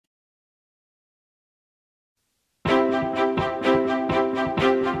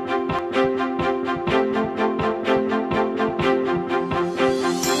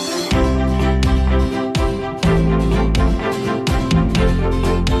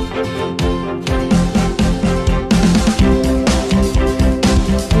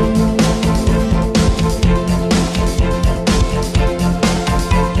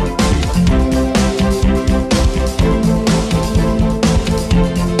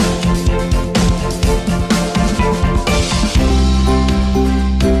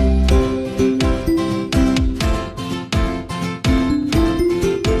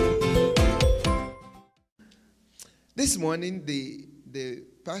This morning, the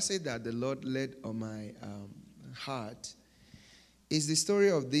passage that the Lord laid on my heart is the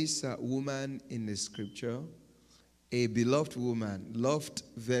story of this woman in the scripture, a beloved woman, loved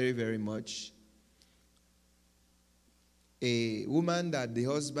very, very much. A woman that the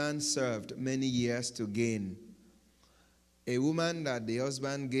husband served many years to gain. A woman that the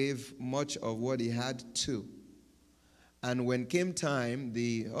husband gave much of what he had to. And when came time,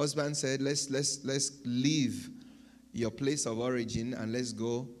 the husband said, let's leave your place of origin and let's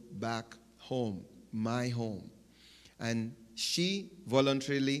go back home, my home. And she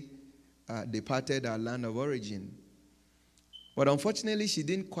voluntarily departed our land of origin. But unfortunately, she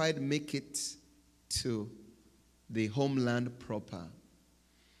didn't quite make it to the homeland proper.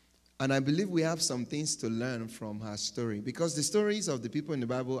 And I believe we have some things to learn from her story, because the stories of the people in the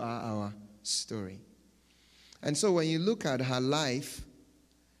Bible are our story. And so when you look at her life,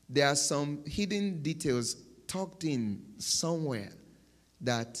 there are some hidden details tucked in somewhere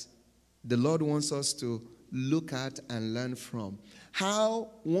that the Lord wants us to look at and learn from. How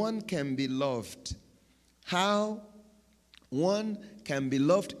one can be loved. How one can be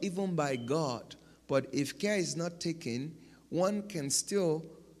loved even by God. But if care is not taken, one can still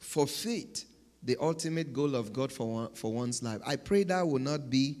forfeit the ultimate goal of God for one's life. I pray that will not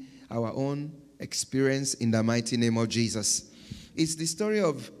be our own experience in the mighty name of Jesus. It's the story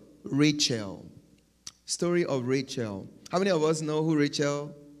of Rachel. Story of Rachel. How many of us know who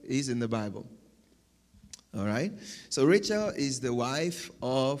Rachel is in the Bible? All right. So Rachel is the wife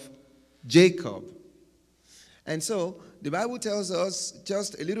of Jacob. And so the Bible tells us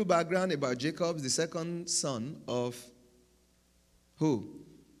just a little background about Jacob, the second son of who?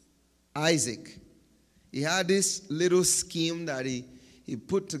 Isaac. He had this little scheme that he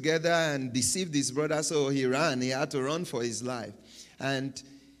put together and deceived his brother, so he ran. He had to run for his life. And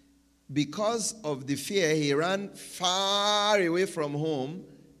because of the fear, he ran far away from home,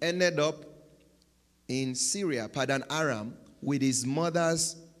 ended up in Syria, Padan Aram, with his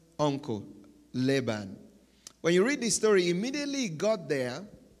mother's uncle, Laban. When you read the story, immediately he got there.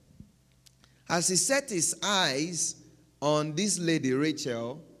 As he set his eyes on this lady,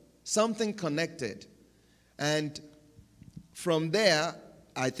 Rachel, something connected. And from there,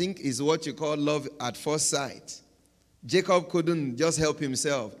 I think is what you call love at first sight. Jacob couldn't just help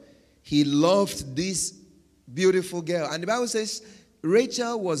himself. He loved this beautiful girl. And the Bible says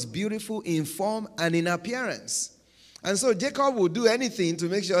Rachel was beautiful in form and in appearance. And so Jacob would do anything to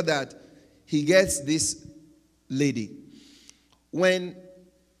make sure that he gets this lady. When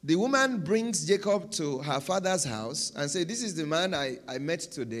the woman brings Jacob to her father's house and says, this is the man I met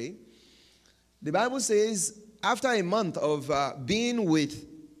today, the Bible says after a month of being with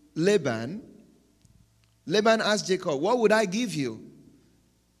Laban asked Jacob, what would I give you?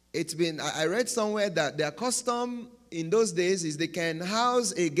 I read somewhere that their custom in those days is they can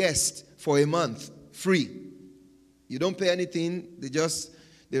house a guest for a month free. You don't pay anything.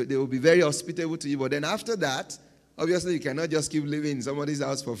 They will be very hospitable to you. But then after that, obviously you cannot just keep living in somebody's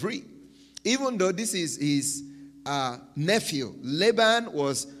house for free. Even though this is his nephew. Laban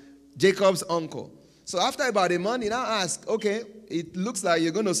was Jacob's uncle. So after about a month, he now asked, okay, it looks like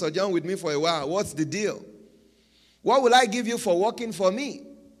you're going to sojourn with me for a while. What's the deal? What will I give you for working for me?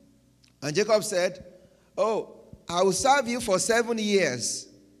 And Jacob said, oh, I will serve you for 7 years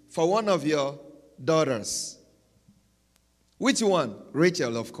for one of your daughters. Which one?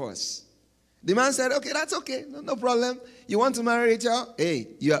 Rachel, of course. The man said, okay, that's okay. No problem. You want to marry Rachel? Hey,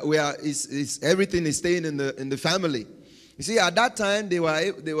 everything is staying in the family. You see, at that time, they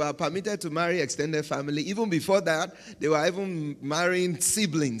were permitted to marry extended family. Even before that, they were even marrying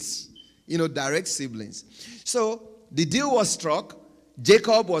siblings, direct siblings. So the deal was struck.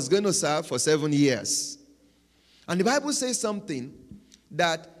 Jacob was going to serve for 7 years. And the Bible says something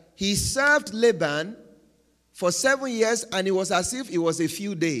that he served Laban for 7 years, and it was as if it was a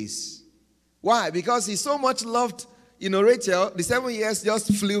few days. Why? Because he so much loved, Rachel, the 7 years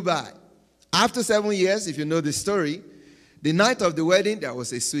just flew by. After 7 years, if you know the story, the night of the wedding, there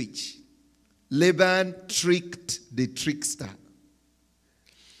was a switch. Laban tricked the trickster.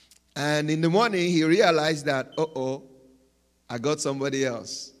 And in the morning, he realized that, I got somebody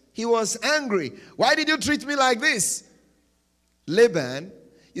else. He was angry. Why did you treat me like this? Laban,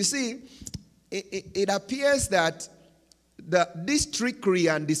 you see, it appears that this trickery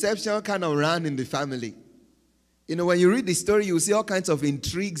and deception kind of ran in the family. You know, when you read the story, you see all kinds of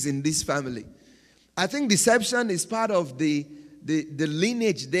intrigues in this family. I think deception is part of the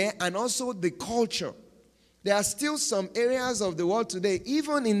lineage there, and also the culture. There are still some areas of the world today,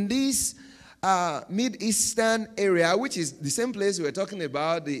 even in this Mid-Eastern area, which is the same place we were talking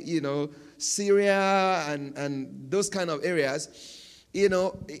about, Syria and those kind of areas.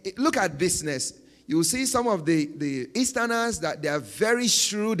 Look at business. You will see some of the Easterners that they are very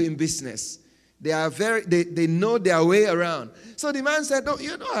shrewd in business. They know their way around. So the man said, no,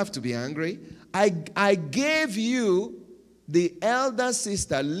 you don't have to be angry. I gave you the elder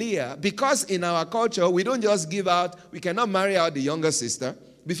sister, Leah, because in our culture, we don't just give out, we cannot marry out the younger sister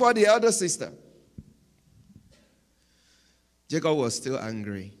before the elder sister. Jacob was still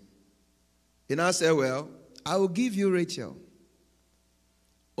angry. He now said, well, I will give you Rachel,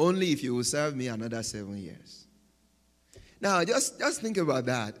 only if you will serve me another 7 years. Now, just think about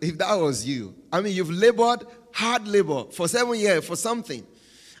that. If that was you, you've labored, hard labor for 7 years for something.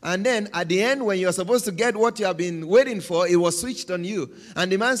 And then at the end, when you're supposed to get what you have been waiting for, it was switched on you.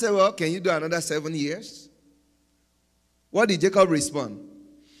 And the man said, well, can you do another 7 years? What did Jacob respond?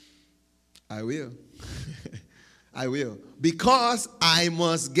 I will. I will. Because I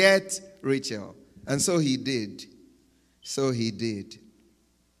must get Rachel. And so he did.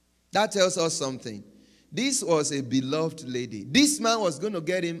 That tells us something. This was a beloved lady. This man was going to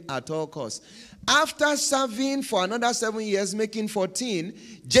get him at all costs. After serving for another 7 years, making 14,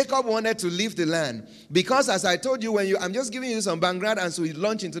 Jacob wanted to leave the land. Because as I told you, I'm just giving you some background and so we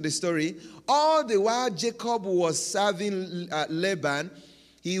launch into the story. All the while Jacob was serving Laban,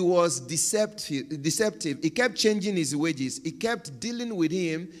 he was deceptive. He kept changing his wages. He kept dealing with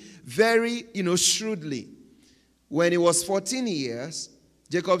him very, shrewdly. When he was 14 years,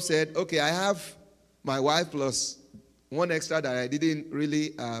 Jacob said, okay, I have my wife plus one extra that I didn't really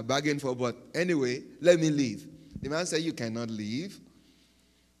bargain for, but anyway, let me leave. The man said, you cannot leave.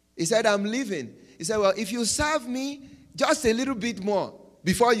 He said, I'm leaving. He said, well, if you serve me just a little bit more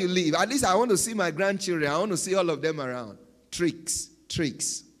before you leave, at least I want to see my grandchildren. I want to see all of them around. Tricks.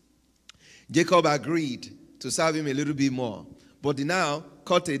 Jacob agreed to serve him a little bit more, but he now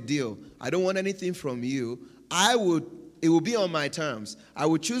cut a deal. I don't want anything from you. It will be on my terms. I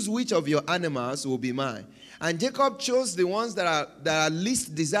will choose which of your animals will be mine. And Jacob chose the ones that are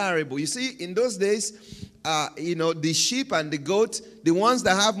least desirable. You see, in those days, the sheep and the goat, the ones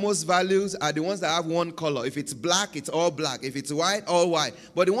that have most values are the ones that have one color. If it's black, it's all black. If it's white, all white.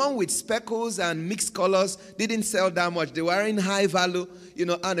 But the one with speckles and mixed colors didn't sell that much. They were in high value,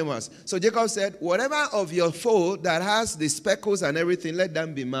 animals. So Jacob said, whatever of your foal that has the speckles and everything, let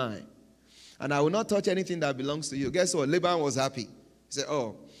them be mine. And I will not touch anything that belongs to you. Guess what? Laban was happy. He said,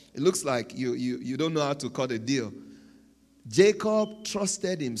 oh, it looks like you don't know how to cut a deal. Jacob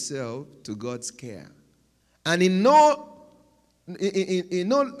trusted himself to God's care. And in no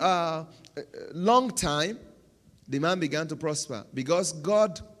long time, the man began to prosper because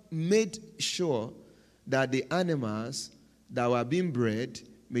God made sure that the animals that were being bred,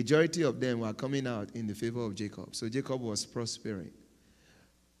 majority of them were coming out in the favor of Jacob. So Jacob was prospering.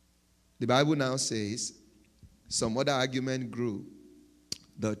 The Bible now says, some other argument grew.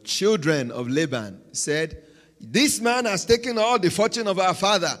 The children of Laban said, this man has taken all the fortune of our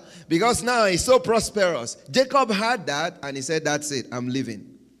father because now he's so prosperous. Jacob heard that and he said, that's it, I'm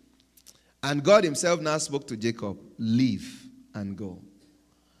leaving. And God himself now spoke to Jacob, leave and go.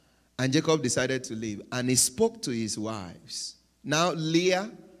 And Jacob decided to leave. And he spoke to his wives. Now Leah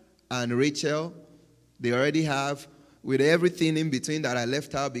and Rachel, they already have, with everything in between that I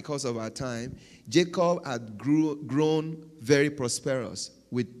left out because of our time, Jacob had grown very prosperous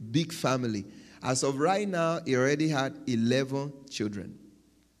with big family. As of right now, he already had 11 children.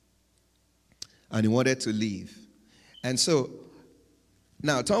 And he wanted to leave. And so,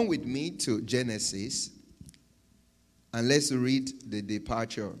 now turn with me to Genesis. And let's read the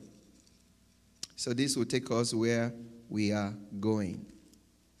departure. So this will take us where we are going.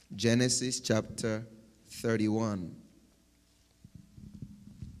 Genesis chapter 31.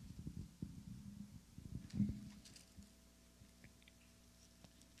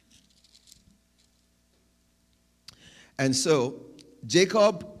 And so,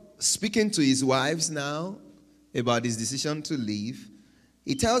 Jacob, speaking to his wives now about his decision to leave,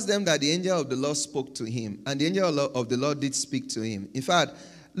 he tells them that the angel of the Lord spoke to him. And the angel of the Lord did speak to him. In fact,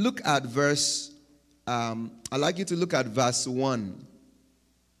 look at verse, I'd like you to look at verse 1.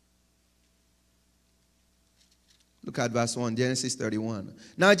 Look at verse 1, Genesis 31.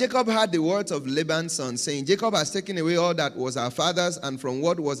 Now Jacob heard the words of Laban's son, saying, Jacob has taken away all that was our father's, and from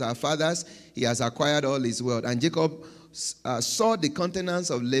what was our father's, he has acquired all his wealth. And Jacob saw the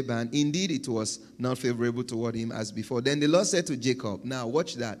countenance of Laban. Indeed, it was not favorable toward him as before. Then the Lord said to Jacob, now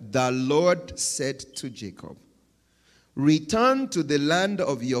watch that. The Lord said to Jacob, return to the land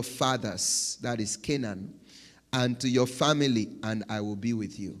of your fathers, that is Canaan, and to your family, and I will be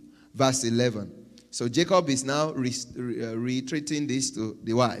with you. Verse 11. So Jacob is now retreating this to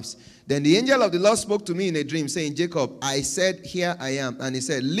the wives. Then the angel of the Lord spoke to me in a dream, saying, Jacob, I said, here I am. And he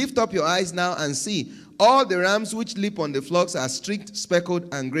said, lift up your eyes now and see. All the rams which leap on the flocks are streaked,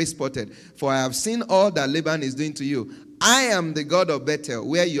 speckled, and gray spotted. For I have seen all that Laban is doing to you. I am the God of Bethel,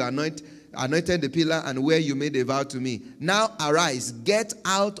 where you anointed the pillar and where you made a vow to me. Now arise, get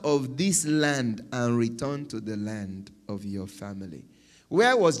out of this land and return to the land of your family.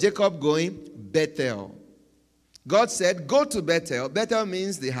 Where was Jacob going? Bethel. God said, go to Bethel. Bethel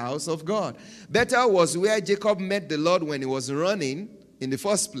means the house of God. Bethel was where Jacob met the Lord when he was running in the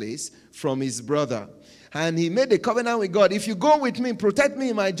first place from his brother. And he made a covenant with God. If you go with me, protect me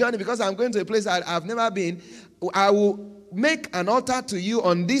in my journey, because I'm going to a place I've never been, I will make an altar to you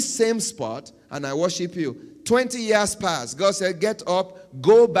on this same spot and I worship you. 20 years passed. God said, get up,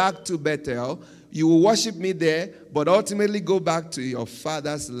 go back to Bethel. You will worship me there, but ultimately go back to your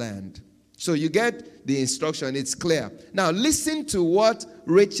father's land. So you get the instruction. It's clear. Now listen to what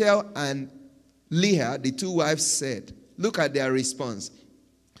Rachel and Leah, the two wives, said. Look at their response.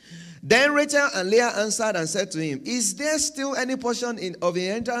 Then Rachel and Leah answered and said to him, is there still any portion of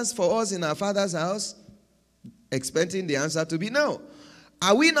inheritance for us in our father's house? Expecting the answer to be no.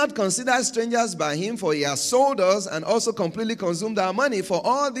 Are we not considered strangers by him? For he has sold us and also completely consumed our money. For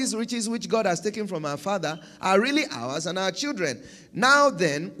all these riches which God has taken from our father are really ours and our children. Now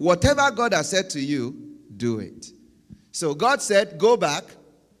then, whatever God has said to you, do it. So God said, go back.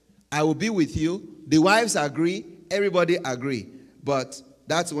 I will be with you. The wives agree. Everybody agree. But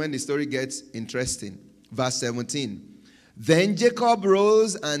that's when the story gets interesting. Verse 17. Then Jacob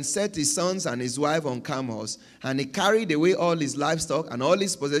rose and set his sons and his wife on camels, and he carried away all his livestock and all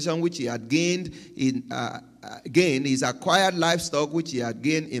his possession which he had gained, his acquired livestock which he had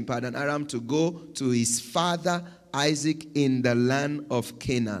gained in Paddan Aram, to go to his father Isaac in the land of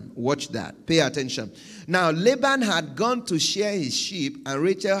Canaan. Watch that. Pay attention. Now Laban had gone to shear his sheep, and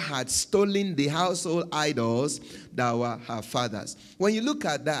Rachel had stolen the household idols that were her father's. When you look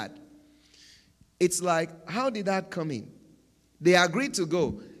at that, it's like, how did that come in? They agreed to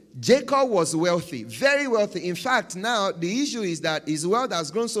go. Jacob was wealthy, very wealthy. In fact, now the issue is that his wealth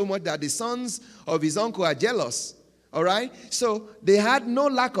has grown so much that the sons of his uncle are jealous. All right? So they had no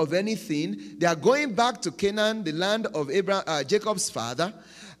lack of anything. They are going back to Canaan, the land of Jacob's father.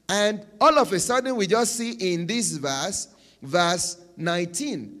 And all of a sudden, we just see in this verse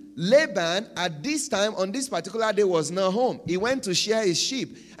 19, Laban at this time, on this particular day, was not home. He went to shear his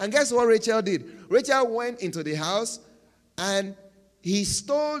sheep. And guess what Rachel did? Rachel went into the house, and he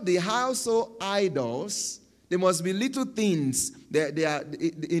stole the household idols. They must be little things. They are,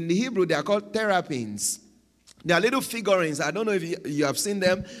 in the Hebrew, they are called terapins. They are little figurines. I don't know if you have seen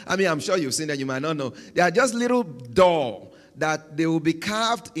them. I mean, I'm sure you've seen them. You might not know. They are just little doll that they will be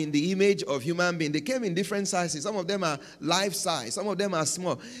carved in the image of human being. They came in different sizes. Some of them are life size. Some of them are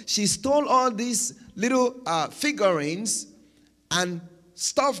small. She stole all these little figurines and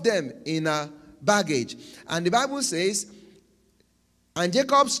stuffed them in a baggage. And the Bible says, and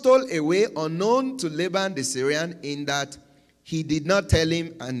Jacob stole away unknown to Laban the Syrian, in that he did not tell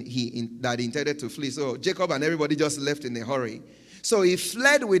him that he intended to flee. So Jacob and everybody just left in a hurry. So he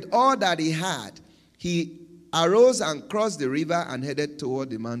fled with all that he had. He arose and crossed the river and headed toward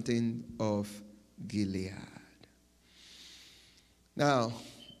the mountain of Gilead. Now,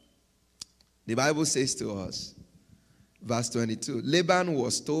 the Bible says to us, verse 22, Laban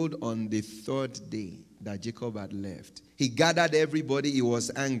was told on the third day that Jacob had left. He gathered everybody, he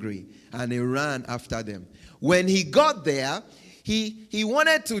was angry, and he ran after them. When he got there, he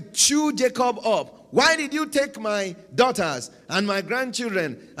wanted to chew Jacob up. Why did you take my daughters and my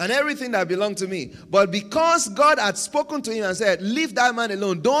grandchildren and everything that belonged to me? But because God had spoken to him and said, leave that man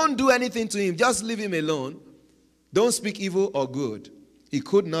alone, don't do anything to him, just leave him alone, don't speak evil or good, he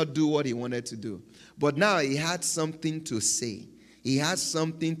could not do what he wanted to do. But now he had something to say. He had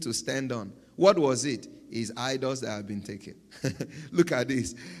something to stand on. What was it? His idols that had been taken. Look at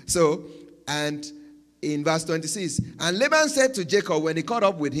this. So, and in verse 26. And Laban said to Jacob when he caught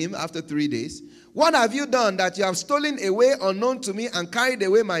up with him after 3 days, what have you done that you have stolen away unknown to me and carried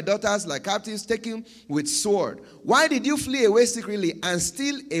away my daughters like captives taken with sword? Why did you flee away secretly and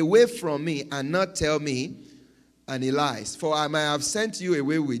steal away from me and not tell me? And he lies. For I might have sent you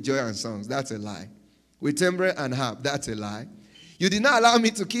away with joy and songs. That's a lie. With timbrel and harp. That's a lie. You did not allow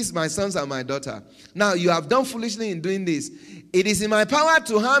me to kiss my sons and my daughter. Now you have done foolishly in doing this. It is in my power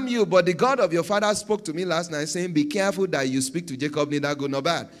to harm you, but the God of your father spoke to me last night, saying, be careful that you speak to Jacob neither good nor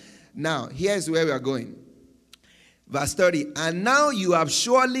bad. Now, here's where we are going. Verse 30. And now you have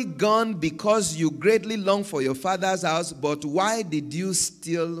surely gone because you greatly long for your father's house, but why did you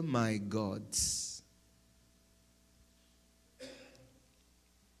steal my gods?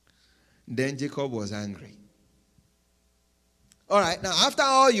 Then Jacob was angry. All right, now after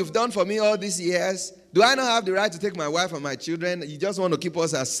all you've done for me all these years, do I not have the right to take my wife and my children? You just want to keep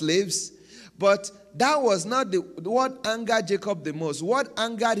us as slaves? But that was not what angered Jacob the most. What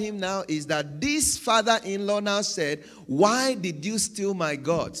angered him now is that this father-in-law now said, why did you steal my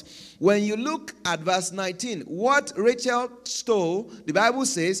gods? When you look at verse 19, what Rachel stole, the Bible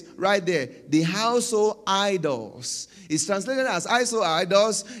says right there, the household idols. It's translated as household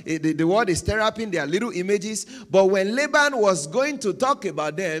idols. The word is terapin, they are little images. But when Laban was going to talk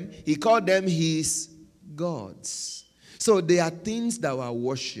about them, he called them his gods. So they are things that were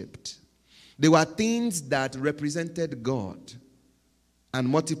worshipped. They were things that represented God and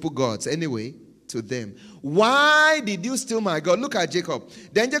multiple gods anyway to them. Why did you steal my God? Look at Jacob.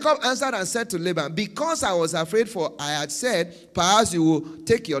 Then Jacob answered and said to Laban, because I was afraid, for I had said, perhaps you will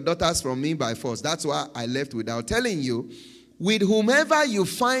take your daughters from me by force. That's why I left without telling you. With whomever you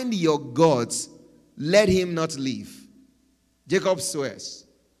find your gods, let him not leave. Jacob swears.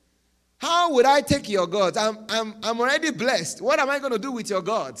 How would I take your gods? I'm already blessed. What am I going to do with your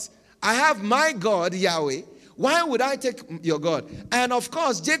gods? I have my God, Yahweh. Why would I take your God? And of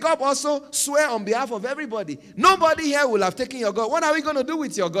course, Jacob also swear on behalf of everybody. Nobody here will have taken your God. What are we going to do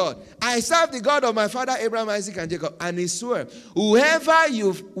with your God? I serve the God of my father Abraham, Isaac, and Jacob. And he swore, whoever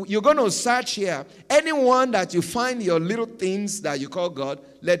you're going to search here, anyone that you find your little things that you call God,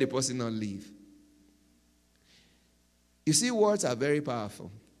 let the person not leave. You see, words are very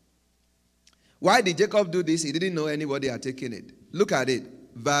powerful. Why did Jacob do this? He didn't know anybody had taken it. Look at it.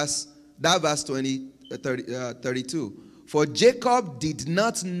 Verse 32. For Jacob did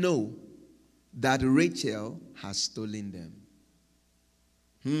not know that Rachel has stolen them.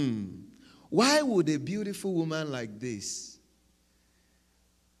 Why would a beautiful woman like this,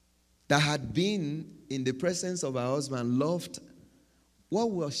 that had been in the presence of her husband, loved,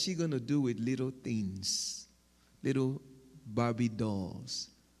 what was she going to do with little things? Little Barbie dolls,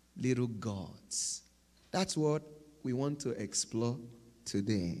 little gods. That's what we want to explore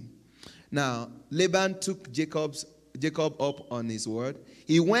today. Now, Laban took Jacob up on his word.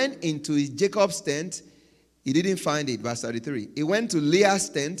 He went into Jacob's tent. He didn't find it. Verse 33. He went to Leah's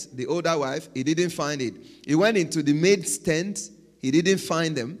tent, the older wife. He didn't find it. He went into the maid's tent. He didn't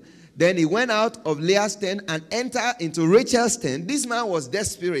find them. Then he went out of Leah's tent and entered into Rachel's tent. This man was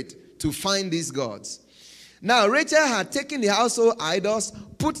desperate to find these gods. Now, Rachel had taken the household idols,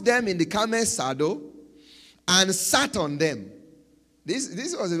 put them in the camel's saddle, and sat on them.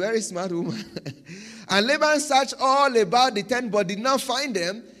 This was a very smart woman. And Laban searched all about the tent, but did not find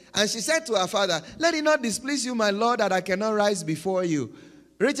them. And she said to her father, let it not displease you, my lord, that I cannot rise before you.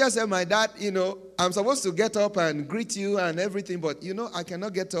 Rachel said, my dad, I'm supposed to get up and greet you and everything, but, I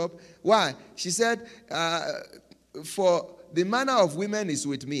cannot get up. Why? She said, for the manner of women is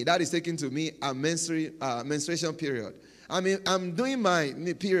with me. That is taken to me a menstruation period. I mean, I'm doing my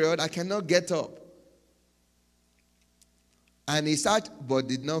period. I cannot get up. And he searched, but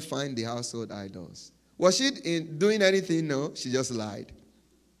did not find the household idols. Was she doing anything? No, she just lied.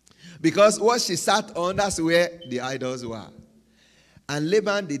 Because what she sat on, that's where the idols were. And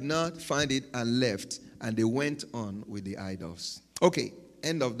Laban did not find it and left. And they went on with the idols. Okay,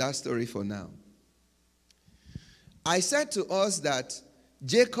 end of that story for now. I said to us that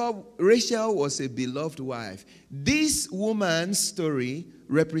Rachel was a beloved wife. This woman's story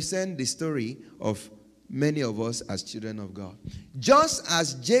represents the story of many of us as children of God. Just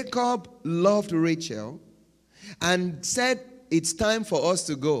as Jacob loved Rachel and said, it's time for us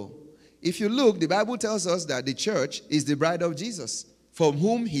to go. If you look, the Bible tells us that the church is the bride of Jesus, from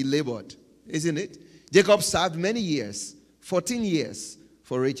whom he labored, isn't it? Jacob served many years, 14 years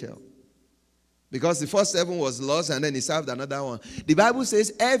for Rachel. Because the first 7 was lost and then he served another one. The Bible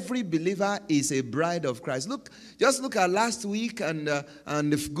says every believer is a bride of Christ. Just look at last week and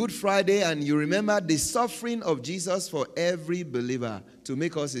the Good Friday, and you remember the suffering of Jesus for every believer to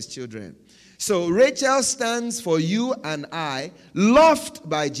make us his children. So Rachel stands for you and I, loved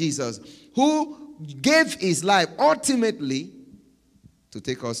by Jesus, who gave his life ultimately to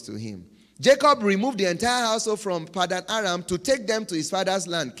take us to him. Jacob removed the entire household from Paddan Aram to take them to his father's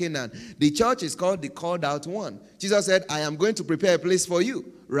land, Canaan. The church is called the called out one. Jesus said, I am going to prepare a place for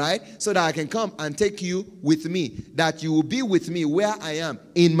you, right? So that I can come and take you with me, that you will be with me where I am,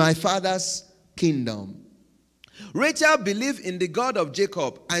 in my father's kingdom. Rachel believed in the God of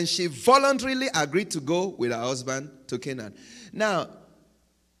Jacob, and she voluntarily agreed to go with her husband to Canaan. Now,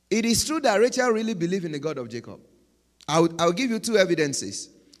 it is true that Rachel really believed in the God of Jacob. I'll give you two evidences.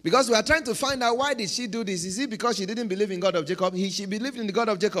 Because we are trying to find out, why did she do this? Is it because she didn't believe in God of Jacob? She believed in the God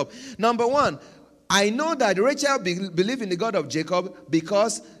of Jacob. Number one, I know that Rachel believed in the God of Jacob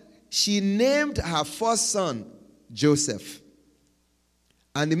because she named her first son Joseph.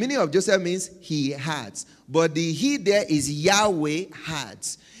 And the meaning of Joseph means he had. But the he there is Yahweh had.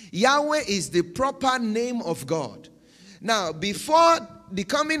 Yahweh is the proper name of God. Now, before the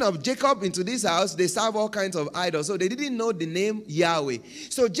coming of Jacob into this house, they serve all kinds of idols. So they didn't know the name Yahweh.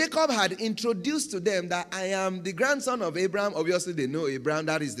 So Jacob had introduced to them that I am the grandson of Abraham. Obviously, they know Abraham.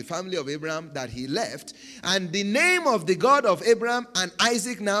 That is the family of Abraham that he left. And the name of the God of Abraham and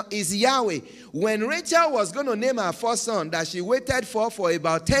Isaac now is Yahweh. When Rachel was going to name her first son that she waited for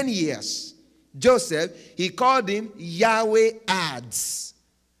about 10 years, Joseph, he called him Yahweh adds.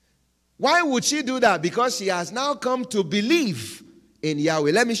 Why would she do that? Because she has now come to believe in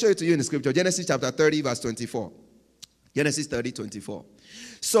Yahweh. Let me show it to you in the scripture. Genesis chapter 30, verse 24. Genesis 30, 24.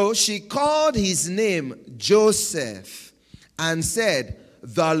 So she called his name Joseph and said,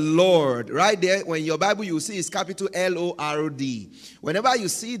 the Lord. Right there, when your Bible you see is capital L-O-R-D. Whenever you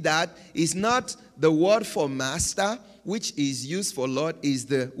see that, it's not the word for master, which is used for Lord, is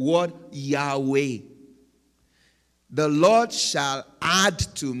the word Yahweh. The Lord shall add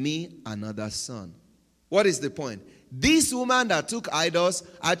to me another son. What is the point? This woman that took idols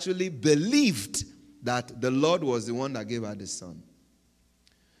actually believed that the Lord was the one that gave her the son.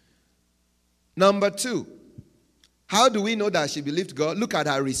 Number two, how do we know that she believed God? Look at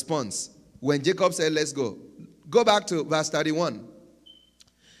her response when Jacob said, let's go. Go back to verse 31,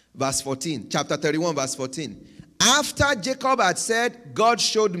 verse 14, chapter 31, verse 14. After Jacob had said, God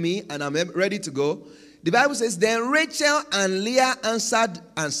showed me and I'm ready to go, the Bible says, then Rachel and Leah answered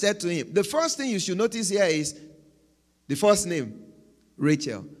and said to him. The first thing you should notice here is the first name,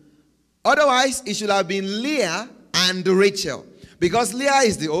 Rachel. Otherwise, it should have been Leah and Rachel. Because Leah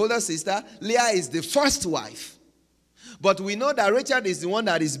is the older sister. Leah is the first wife. But we know that Rachel is the one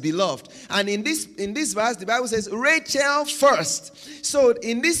that is beloved. And in this verse, the Bible says, Rachel first. So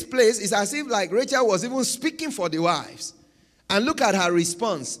in this place, it's as if like Rachel was even speaking for the wives. And look at her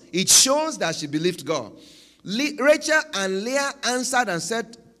response. It shows that she believed God. Rachel and Leah answered and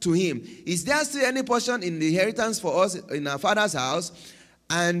said to him, is there still any portion in the inheritance for us in our father's house?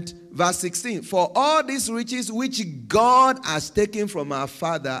 And verse 16, for all these riches which God has taken from our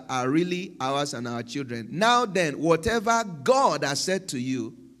father are really ours and our children. Now then, whatever God has said to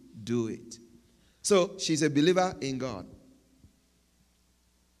you, do it. So she's a believer in God.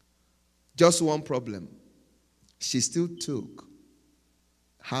 Just one problem. She still took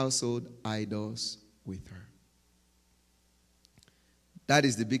household idols with her. That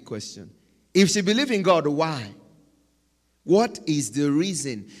is the big question. If she believed in God, why? What is the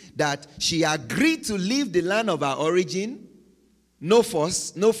reason that she agreed to leave the land of her origin? No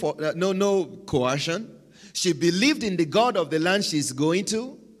force, no coercion. She believed in the God of the land she's going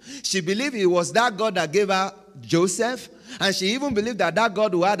to. She believed it was that God that gave her Joseph. And she even believed that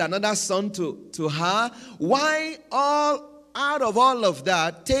God who had another son to her. Why out of all of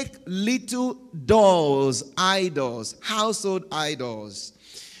that, take little dolls, idols, household idols?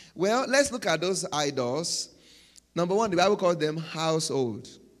 Well, let's look at those idols. Number one, the Bible calls them household.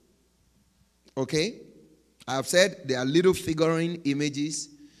 Okay? I've said they are little figurine images.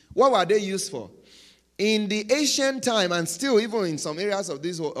 What were they used for? In the ancient time, and still even in some areas of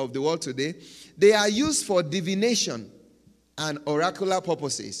the world today, they are used for divination and oracular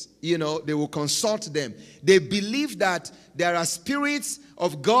purposes. You know, they will consult them. They believe that there are spirits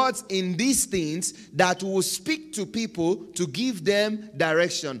of gods in these things that will speak to people to give them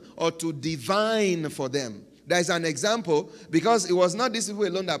direction or to divine for them. There's an example, because it was not these people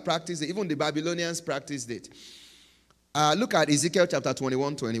alone that practiced it. Even the Babylonians practiced it. Look at Ezekiel chapter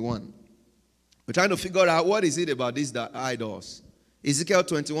 21:21. We're trying to figure out what is it about these idols. Ezekiel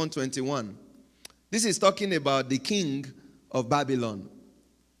 21:21. This is talking about the king of Babylon.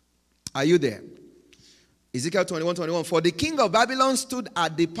 Are you there? Ezekiel 21:21. For the king of Babylon stood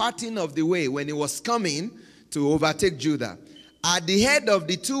at the parting of the way when he was coming to overtake Judah, at the head of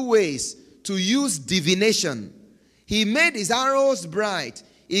the two ways to use divination. He made his arrows bright.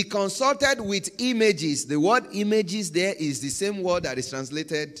 He consulted with images. The word images there is the same word that is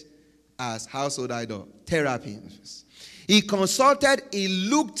translated as household idol, terapins. He consulted, he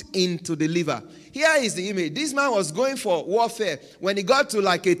looked into the liver. Here is the image. This man was going for warfare. When he got to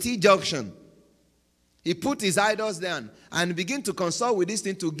like a T-junction, he put his idols down and began to consult with this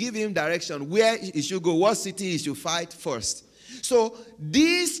thing to give him direction, where he should go, what city he should fight first. So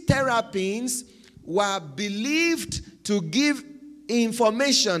these terapins were believed to give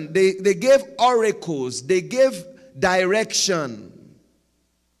information. They gave oracles. They gave direction.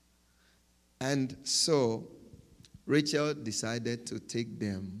 And so Rachel decided to take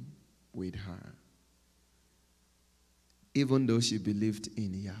them with her, even though she believed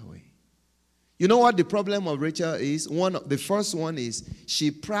in Yahweh. You know what the problem of Rachel is? The first one is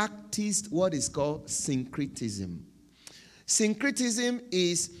she practiced what is called syncretism. Syncretism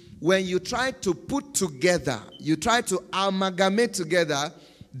is when you try to put together, you try to amalgamate together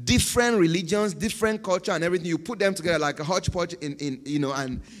different religions, different culture and everything. You put them together like a hodgepodge and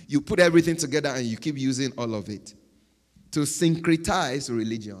you put everything together and you keep using all of it to syncretize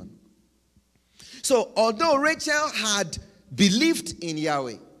religion. So although Rachel had believed in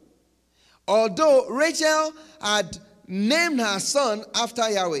Yahweh, although Rachel had named her son after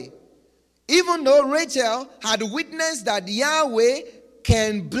Yahweh, even though Rachel had witnessed that Yahweh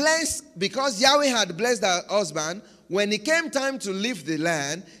can bless, because Yahweh had blessed her husband, when it came time to leave the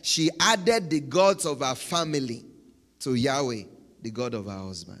land, she added the gods of her family to Yahweh, the God of her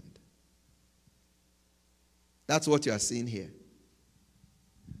husband. That's what you are seeing here.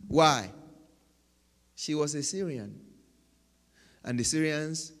 Why? She was a Syrian. And the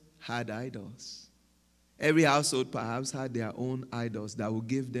Syrians had idols. Every household perhaps had their own idols that would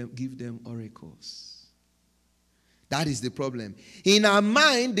give them oracles. That is the problem. In her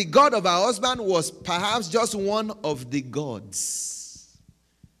mind, the God of her husband was perhaps just one of the gods.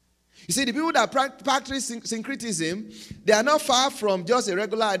 You see, the people that practice syncretism, they are not far from just a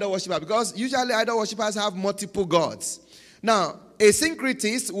regular idol worshiper, because usually idol worshippers have multiple gods. Now, a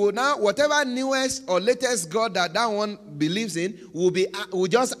syncretist will now, whatever newest or latest god that one believes in, will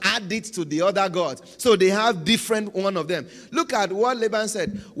just add it to the other gods. So they have different one of them. Look at what Laban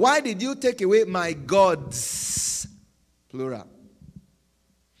said. Why did you take away my gods? Plural.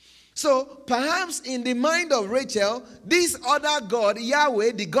 So perhaps in the mind of Rachel, this other God,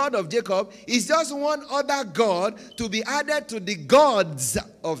 Yahweh, the God of Jacob, is just one other God to be added to the gods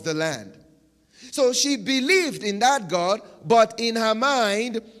of the land. So she believed in that God, but in her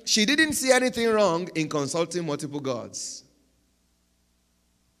mind, she didn't see anything wrong in consulting multiple gods.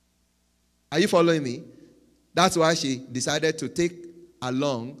 Are you following me? That's why she decided to take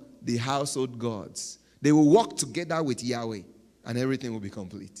along the household gods. They will work together with Yahweh, and everything will be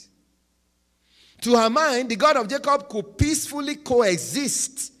complete. To her mind, the God of Jacob could peacefully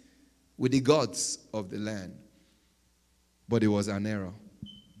coexist with the gods of the land. But it was an error.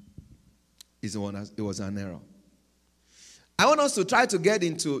 It was an error. I want us to try to get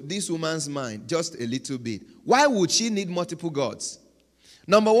into this woman's mind just a little bit. Why would she need multiple gods?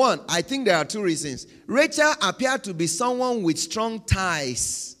 Number one, I think there are two reasons. Rachel appeared to be someone with strong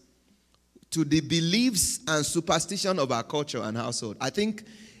ties to the beliefs and superstition of her culture and household. I think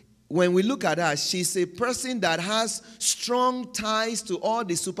when we look at her, she's a person that has strong ties to all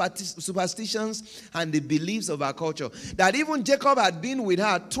the superstitions and the beliefs of her culture. That even Jacob had been with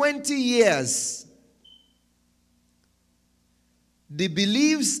her 20 years. The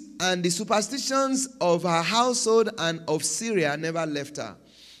beliefs and the superstitions of her household and of Syria never left her.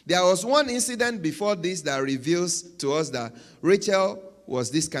 There was one incident before this that reveals to us that Rachel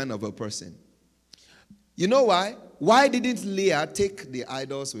was this kind of a person. You know why? Why didn't Leah take the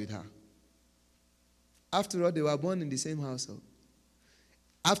idols with her? After all, they were born in the same household.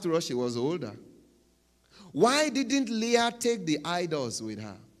 After all, she was older. Why didn't Leah take the idols with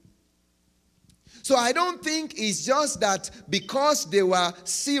her? So I don't think it's just that because they were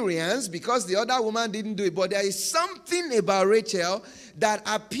Syrians, because the other woman didn't do it, but there is something about Rachel that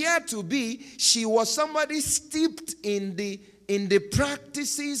appeared to be she was somebody steeped in the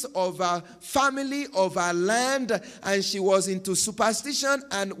practices of her family, of her land, and she was into superstition.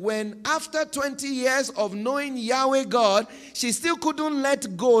 And when after 20 years of knowing Yahweh God, she still couldn't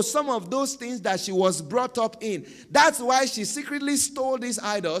let go some of those things that she was brought up in. That's why she secretly stole these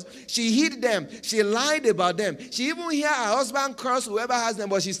idols. She hid them. She lied about them. She even heard her husband curse whoever has them,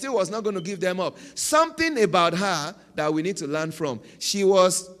 but she still was not going to give them up. Something about her that we need to learn from. She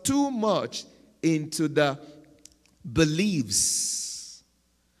was too much into the beliefs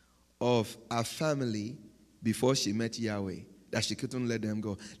of her family before she met Yahweh. that she couldn't let them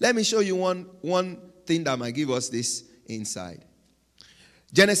go. Let me show you one thing that might give us this insight.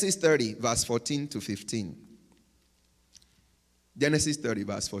 Genesis 30, verse 14 to 15. Genesis 30,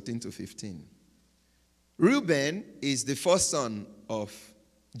 verse 14 to 15. Reuben is the first son of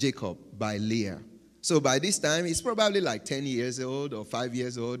Jacob by Leah. So by this time, he's probably like 10 years old or 5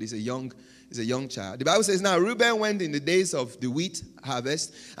 years old. He's a young child. The Bible says, now Reuben went in the days of the wheat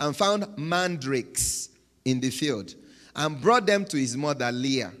harvest and found mandrakes in the field and brought them to his mother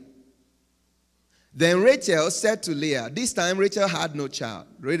Leah. Then Rachel said to Leah, this time Rachel had no child.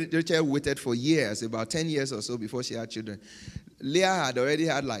 Rachel waited for years, about 10 years or so before she had children. Leah had already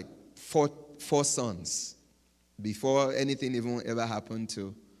had like four sons before anything even ever happened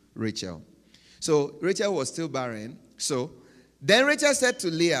to Rachel. So Rachel was still barren. So then Rachel said to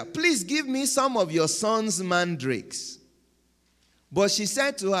Leah, please give me some of your son's mandrakes. But she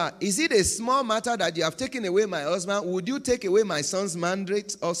said to her, is it a small matter that you have taken away my husband? Would you take away my son's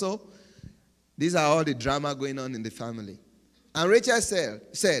mandrakes also? These are all the drama going on in the family. And Rachel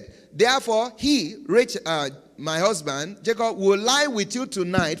said, therefore my husband, Jacob, will lie with you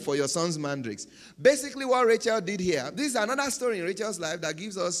tonight for your son's mandrakes. Basically what Rachel did here, this is another story in Rachel's life that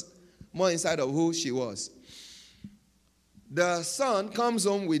gives us more insight of who she was. The son comes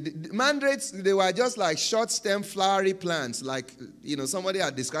home with mandrakes. They were just like short stem flowery plants, like, somebody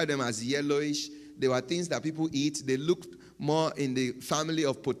had described them as yellowish. They were things that people eat. They looked more in the family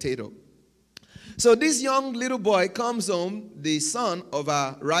of potato. So this young little boy comes home, the son of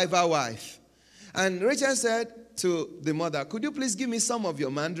a rival wife. And Rachel said to the mother, could you please give me some of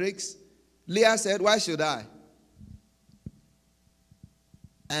your mandrakes? Leah said, why should I?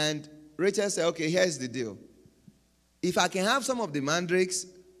 And Rachel said, okay, here's the deal. If I can have some of the mandrakes,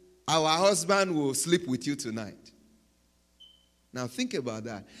 our husband will sleep with you tonight. Now think about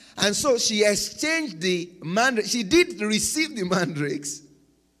that. And so she exchanged the mandrakes. She did receive the mandrakes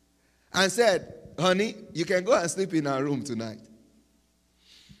and said, honey, you can go and sleep in our room tonight.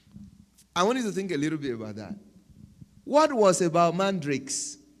 I want you to think a little bit about that. What was about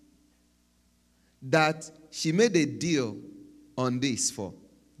mandrakes that she made a deal on this for?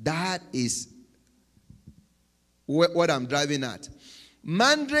 That is what I'm driving at.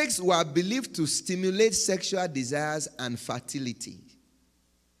 Mandrakes were believed to stimulate sexual desires and fertility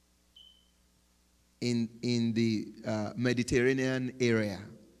in the Mediterranean area.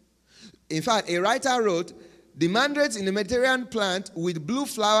 In fact, a writer wrote, the mandrakes in the Mediterranean plant with blue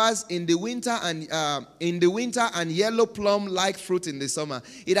flowers in the winter and yellow plum-like fruit in the summer.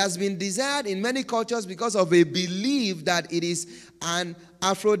 It has been desired in many cultures because of a belief that it is an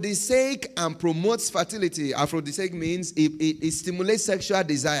aphrodisiac and promotes fertility. Aphrodisiac means it stimulates sexual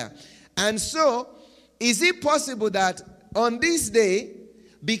desire. And so, is it possible that on this day,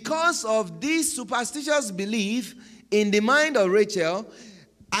 because of this superstitious belief in the mind of Rachel,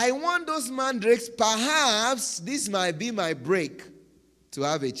 I want those mandrakes, perhaps this might be my break to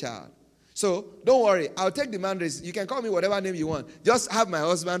have a child. So don't worry, I'll take the mandrakes. You can call me whatever name you want. Just have my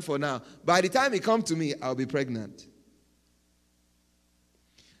husband for now. By the time he comes to me, I'll be pregnant.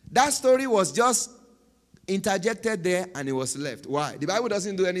 That story was just interjected there and it was left. Why? The Bible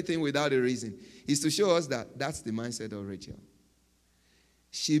doesn't do anything without a reason. It's to show us that that's the mindset of Rachel.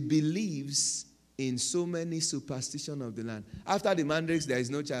 She believes in so many superstitions of the land. After the mandrakes, there is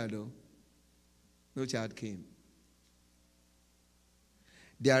no child, though. No child came.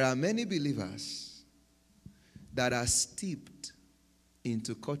 There are many believers that are steeped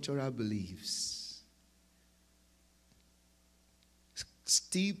into cultural beliefs,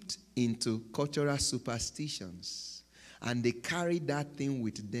 steeped into cultural superstitions, and they carry that thing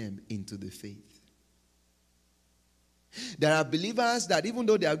with them into the faith. There are believers that even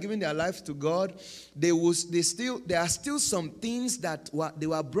though they have given their lives to God, there are still some things that they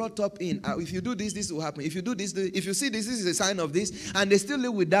were brought up in. If you do this, this will happen. If you do this, if you see this is a sign of this. And they still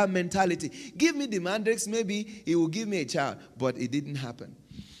live with that mentality. Give me the mandrakes, maybe he will give me a child. But it didn't happen.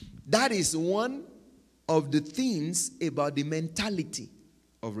 That is one of the things about the mentality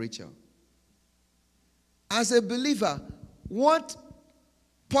of Rachel. As a believer, what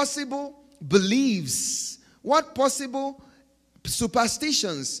possible beliefs, what possible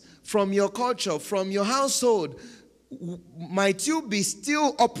superstitions from your culture, from your household, might you be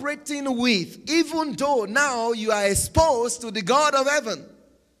still operating with, even though now you are exposed to the God of heaven?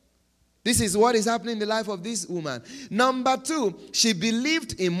 This is what is happening in the life of this woman. Number two, she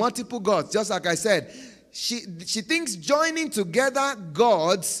believed in multiple gods. Just like I said, she thinks joining together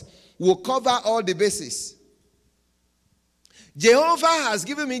gods will cover all the bases. Jehovah has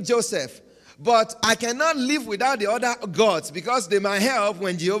given me Joseph, but I cannot live without the other gods because they might help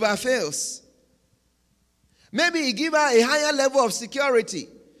when Jehovah fails. Maybe he give her a higher level of security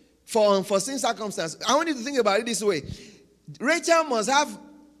for unforeseen circumstances. I want you to think about it this way. Rachel must have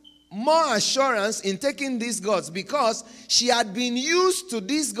more assurance in taking these gods because she had been used to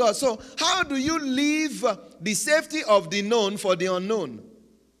these gods. So how do you leave the safety of the known for the unknown?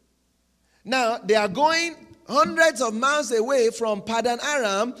 Now, they are going hundreds of miles away from Paddan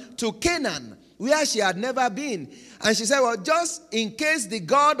Aram to Canaan, where she had never been. And she said, well, just in case the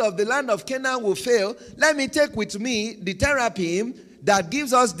God of the land of Canaan will fail, let me take with me the teraphim that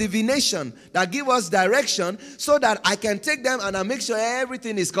gives us divination, that gives us direction, so that I can take them and I make sure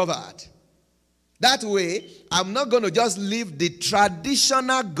everything is covered. That way, I'm not going to just leave the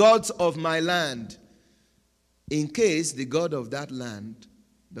traditional gods of my land in case the God of that land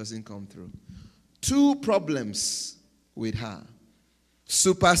doesn't come through. Two problems with her: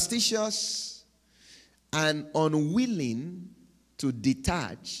 superstitious and unwilling to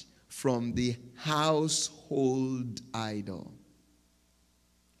detach from the household idol.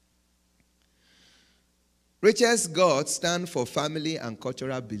 Rachel's gods stand for family and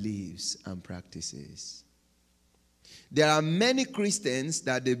cultural beliefs and practices. There are many Christians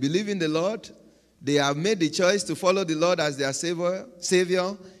that they believe in the Lord. They have made the choice to follow the Lord as their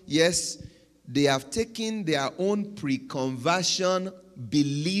Savior. Yes, they have taken their own pre-conversion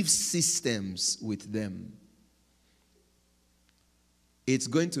belief systems with them. It's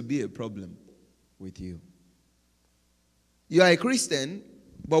going to be a problem with you. You are a Christian,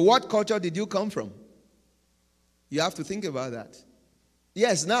 but what culture did you come from? You have to think about that.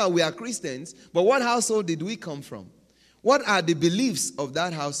 Yes, now we are Christians, but what household did we come from? What are the beliefs of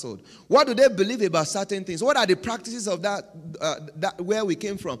that household? What do they believe about certain things? What are the practices of that where we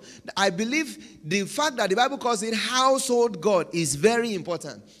came from? I believe the fact that the Bible calls it household God is very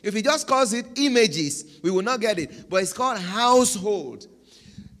important. If it just calls it images, we will not get it. But it's called household.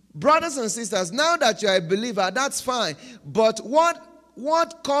 Brothers and sisters, now that you are a believer, that's fine. But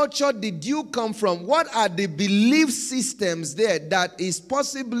what culture did you come from? What are the belief systems there that is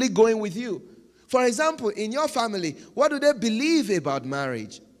possibly going with you? For example, in your family, what do they believe about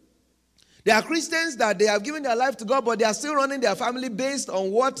marriage? There are Christians that they have given their life to God, but they are still running their family based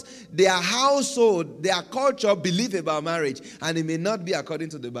on what their household, their culture believe about marriage. And it may not be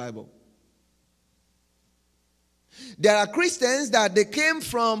according to the Bible. There are Christians that they came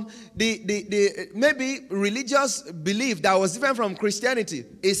from the maybe religious belief that was different from Christianity.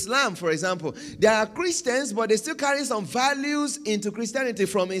 Islam, for example. There are Christians, but they still carry some values into Christianity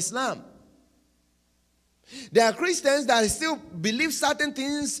from Islam. There are Christians that still believe certain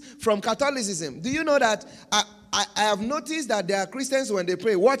things from Catholicism. Do you know that I have noticed that there are Christians when they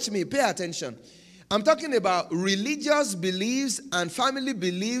pray, watch me, pay attention. I'm talking about religious beliefs and family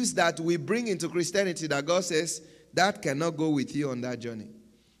beliefs that we bring into Christianity that God says, that cannot go with you on that journey.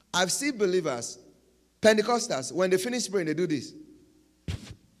 I've seen believers, Pentecostals, when they finish praying, they do this.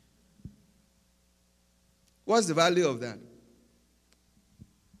 What's the value of that?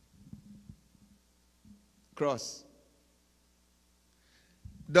 Cross.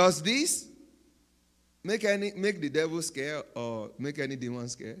 Does this make the devil scared or make any demon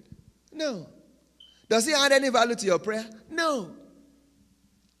scared? No. Does it add any value to your prayer? No.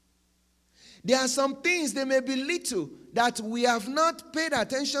 There are some things, they may be little, that we have not paid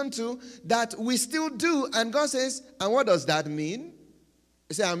attention to, that we still do. And God says, and what does that mean?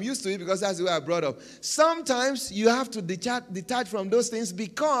 You say, I'm used to it because that's the way I brought up. Sometimes you have to detach from those things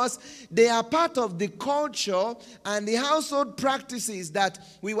because they are part of the culture and the household practices that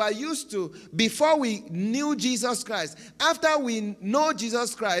we were used to before we knew Jesus Christ. After we know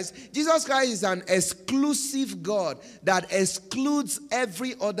Jesus Christ is an exclusive God that excludes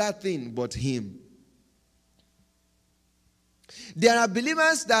every other thing but Him. There are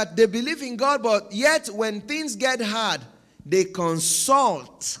believers that they believe in God, but yet when things get hard, they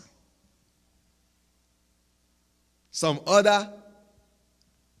consult some other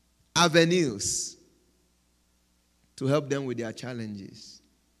avenues to help them with their challenges.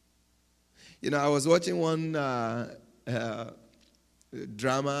 You know, I was watching one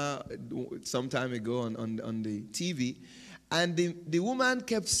drama some time ago on the TV, and the woman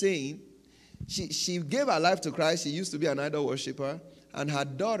kept saying she gave her life to Christ. She used to be an idol worshiper, and her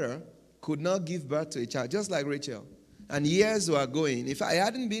daughter could not give birth to a child, just like Rachel. And years were going. If I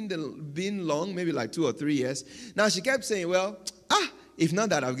hadn't been long, maybe like 2 or 3 years. Now she kept saying, well, if not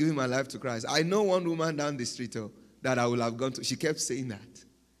that I've given my life to Christ. I know one woman down the street that I will have gone to. She kept saying that.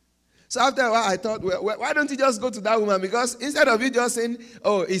 So after a while, I thought, well, why don't you just go to that woman? Because instead of you just saying,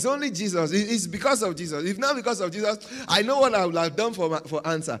 oh, it's only Jesus, it's because of Jesus. If not because of Jesus, I know what I would have done for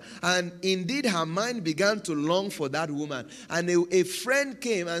answer. And indeed, her mind began to long for that woman. And a friend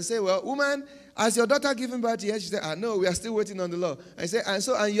came and said, well, woman, has your daughter given birth yet? She said, no, we are still waiting on the Lord. I said,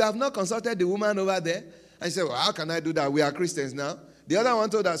 and you have not consulted the woman over there? I said, well, how can I do that? We are Christians now. The other one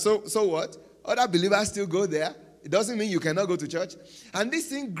told her, so what? Other believers still go there. It doesn't mean you cannot go to church. And this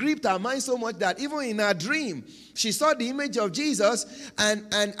thing gripped her mind so much that even in her dream, she saw the image of Jesus. And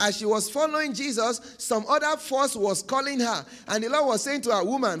as she was following Jesus, some other force was calling her. And the Lord was saying to her,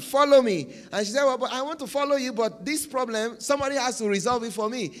 woman, follow me. And she said, well, but I want to follow you, but this problem, somebody has to resolve it for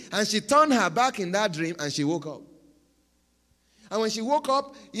me. And she turned her back in that dream and she woke up. And when she woke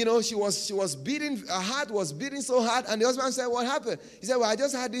up, she was beating, her heart was beating so hard. And the husband said, what happened? He said, well, I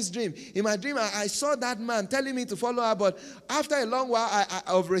just had this dream. In my dream, I saw that man telling me to follow her. But after a long while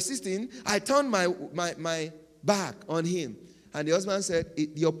of resisting, I turned my back on him. And the husband said,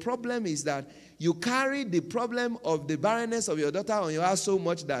 your problem is that you carry the problem of the barrenness of your daughter on your heart so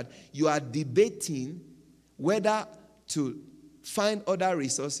much that you are debating whether to find other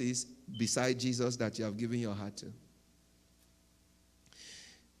resources beside Jesus that you have given your heart to.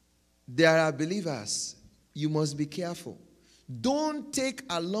 There are believers, you must be careful. Don't take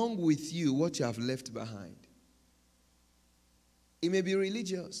along with you what you have left behind. It may be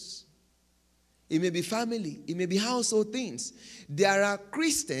religious. It may be family. It may be household things. There are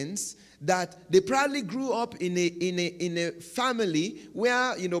Christians that they probably grew up in a family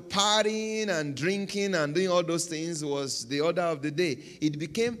where, partying and drinking and doing all those things was the order of the day. It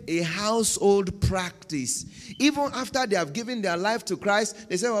became a household practice. Even after they have given their life to Christ,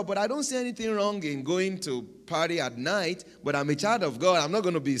 they say, well, but I don't see anything wrong in going to party at night, but I'm a child of God. I'm not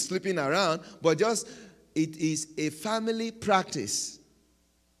going to be sleeping around, but it is a family practice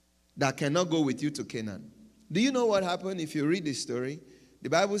that cannot go with you to Canaan. Do you know what happened if you read this story? The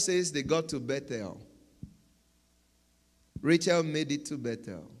Bible says they got to Bethel. Rachel made it to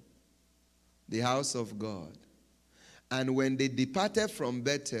Bethel, the house of God. And when they departed from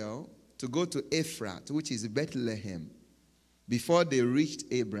Bethel to go to Ephrath, which is Bethlehem, before they reached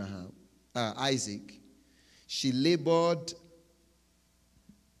Isaac, she labored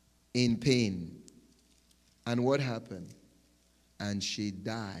in pain. And what happened? And she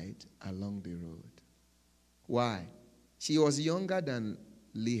died along the road. Why? She was younger than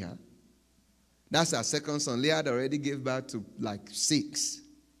Leah. That's her second son. Leah had already gave birth to like 6.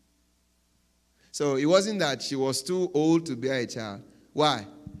 So it wasn't that she was too old to bear a child. Why?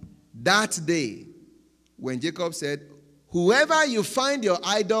 That day, when Jacob said, whoever you find your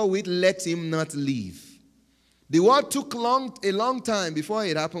idol with, let him not leave. The word took a long time before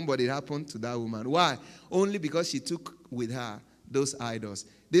it happened, but it happened to that woman. Why? Only because she took with her those idols.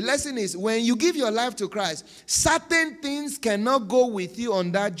 The lesson is, when you give your life to Christ, certain things cannot go with you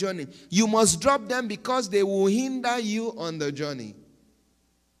on that journey. You must drop them because they will hinder you on the journey.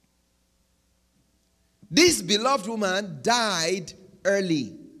 This beloved woman died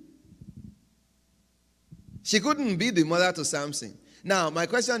early. She couldn't be the mother to Samson. Now, my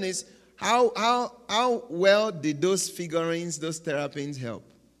question is, how well did those figurines, those terrapins help?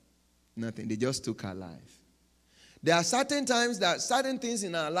 Nothing. They just took her life. There are certain times that certain things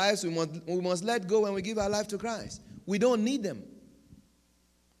in our lives we must let go when we give our life to Christ. We don't need them.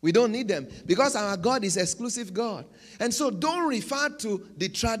 We don't need them because our God is exclusive God. And so don't refer to the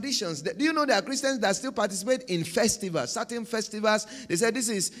traditions. Do you know there are Christians that still participate in festivals? Certain festivals, they say this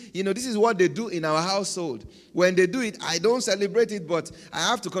is what they do in our household. When they do it, I don't celebrate it, but I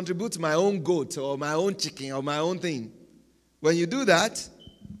have to contribute my own goat or my own chicken or my own thing. When you do that,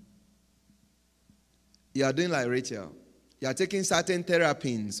 you are doing like Rachel. You are taking certain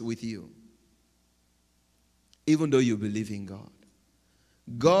terrapins with you, even though you believe in God.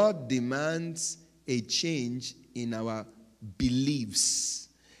 God demands a change in our beliefs,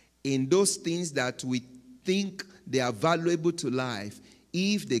 in those things that we think they are valuable to life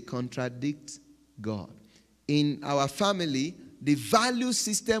if they contradict God. In our family, the value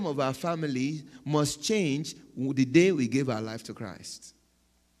system of our family must change the day we give our life to Christ.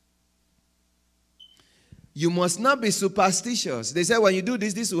 You must not be superstitious. They say when you do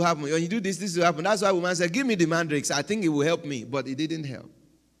this, this will happen. When you do this, this will happen. That's why woman said, give me the mandrakes. I think it will help me. But it didn't help.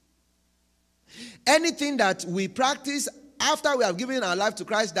 Anything that we practice after we have given our life to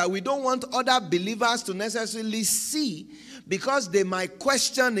Christ that we don't want other believers to necessarily see because they might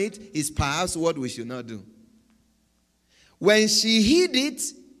question it is perhaps what we should not do. When she hid it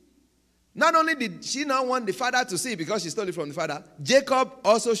Not only did she not want the father to see it because she stole it from the father, Jacob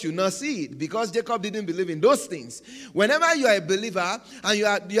also should not see it because Jacob didn't believe in those things. Whenever you are a believer and you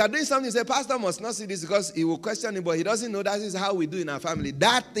are doing something, you say, pastor must not see this because he will question it, but he doesn't know that is how we do in our family.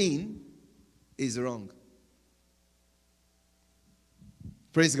 That thing is wrong.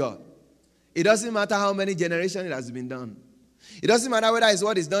 Praise God. It doesn't matter how many generations it has been done. It doesn't matter whether it's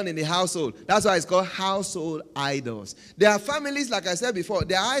what is done in the household. That's why it's called household idols. There are families, like I said before,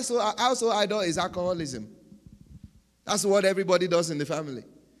 their household idol is alcoholism. That's what everybody does in the family.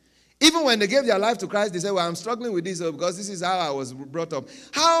 Even when they gave their life to Christ, they say, well, I'm struggling with this because this is how I was brought up.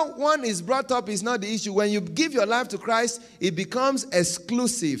 How one is brought up is not the issue. When you give your life to Christ, it becomes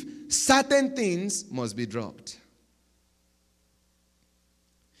exclusive. Certain things must be dropped.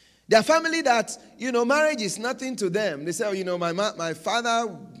 Their family that, marriage is nothing to them. They say, my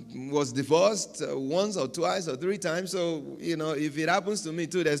father was divorced once or twice or three times. So, if it happens to me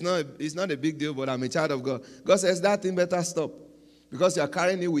too, it's not a big deal, but I'm a child of God. God says that thing better stop because you are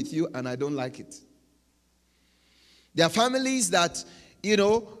carrying it with you and I don't like it. There are families that,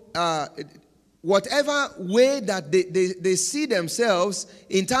 whatever way that they see themselves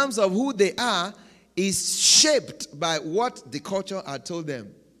in terms of who they are is shaped by what the culture had told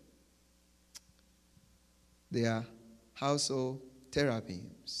them. They are household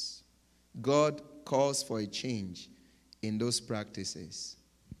therapies. God calls for a change in those practices.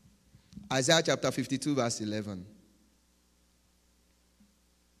 Isaiah chapter 52 verse 11.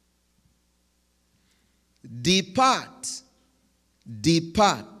 Depart,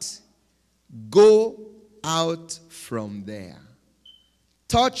 go out from there.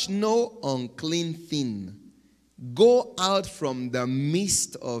 Touch no unclean thing. Go out from the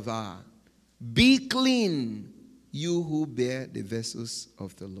midst of her. Be clean, you who bear the vessels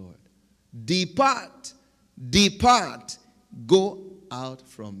of the Lord. Depart, go out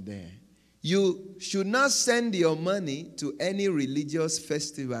from there. You should not send your money to any religious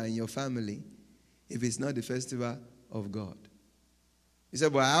festival in your family if it's not the festival of God. He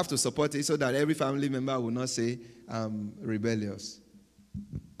said, but I have to support it so that every family member will not say I'm rebellious.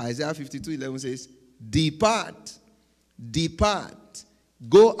 Isaiah 52:11 says, depart,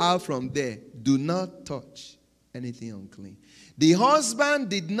 go out from there. Do not touch anything unclean. The husband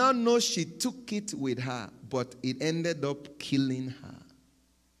did not know she took it with her, but it ended up killing her.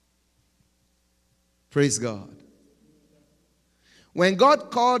 Praise God. When God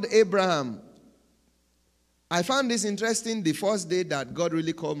called Abraham, I found this interesting the first day that God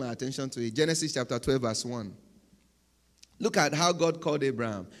really called my attention to it. Genesis chapter 12 verse 1. Look at how God called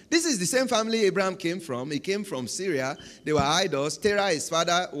Abraham. This is the same family Abraham came from. He came from Syria. They were idols. Terah, his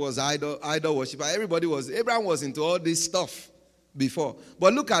father, was idol worshiper. Abraham was into all this stuff before.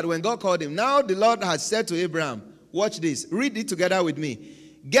 But look at when God called him. Now the Lord had said to Abraham, watch this. Read it together with me.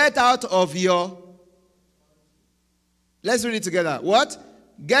 Get out of your... Let's read it together. What?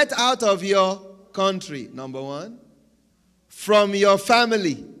 Get out of your country, number one. From your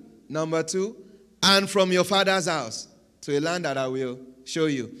family, number two. And from your father's house. To a land that I will show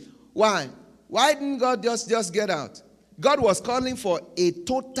you. Why? Why didn't God just get out? God was calling for a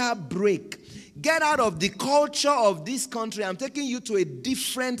total break. Get out of the culture of this country. I'm taking you to a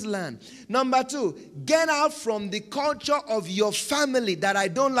different land. Number two, get out from the culture of your family that I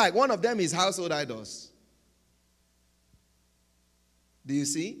don't like. One of them is household idols. Do you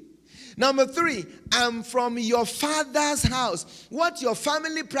see? Number three, I'm from your father's house. What your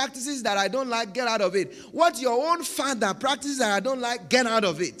family practices that I don't like, get out of it. What your own father practices that I don't like, get out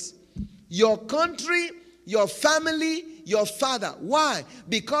of it. Your country, your family, your father. Why?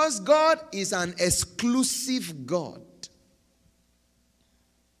 Because God is an exclusive God.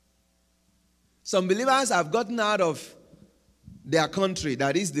 Some believers have gotten out of their country,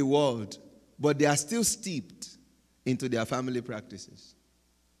 that is the world, but they are still steeped into their family practices.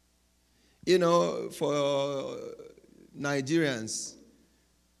 For Nigerians,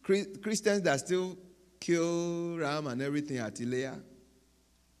 Christians that still kill ram and everything at Ilea,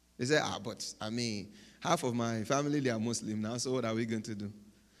 they say, but half of my family, they are Muslim now, so what are we going to do?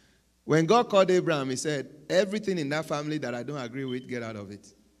 When God called Abraham, he said, everything in that family that I don't agree with, get out of it.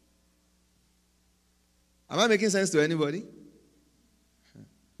 Am I making sense to anybody?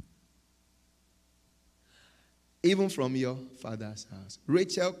 Even from your father's house.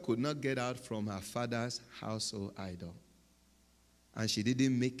 Rachel could not get out from her father's household idol. And she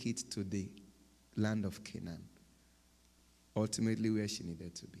didn't make it to the land of Canaan. Ultimately where she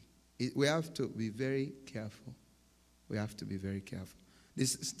needed to be. We have to be very careful. We have to be very careful.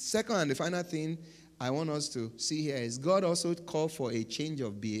 This second and the final thing I want us to see here is God also called for a change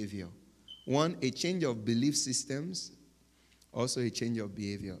of behavior. One, a change of belief systems. Also a change of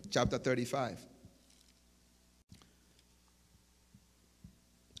behavior. Chapter 35.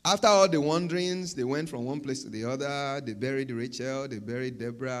 After all the wanderings, they went from one place to the other. They buried Rachel, they buried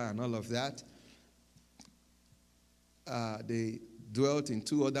Deborah, and all of that. They dwelt in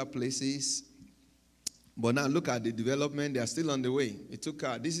 2 other places. But now look at the development. They are still on the way. It took,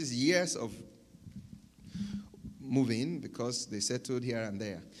 this is years of moving because they settled here and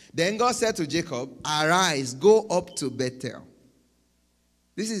there. Then God said to Jacob, arise, go up to Bethel.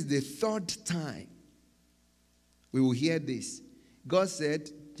 This is the 3rd time we will hear this. God said,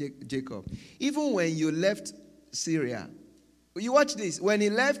 Jacob, even when you left Syria, you watch this. When he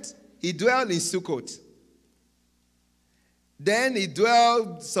left, he dwelled in Sukkot. Then he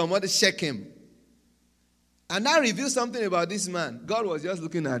dwelled some other Shechem. And that reveals something about this man. God was just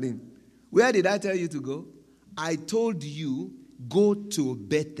looking at him. Where did I tell you to go? I told you, go to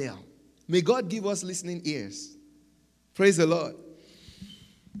Bethel. May God give us listening ears. Praise the Lord.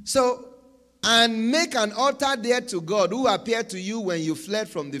 So, and make an altar there to God who appeared to you when you fled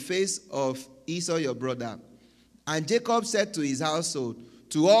from the face of Esau your brother. And Jacob said to his household,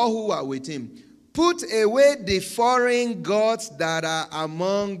 to all who are with him, put away the foreign gods that are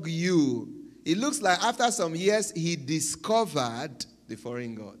among you. It looks like after some years, he discovered the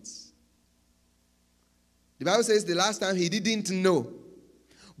foreign gods. The Bible says the last time he didn't know.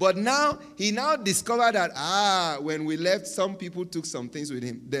 But now, he now discovered that, when we left, some people took some things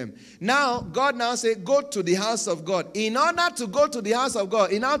with them. Now, God now said, go to the house of God. In order to go to the house of God,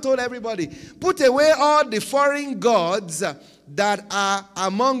 he now told everybody, put away all the foreign gods that are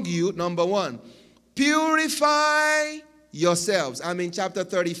among you, number 1. Purify yourselves. I'm in chapter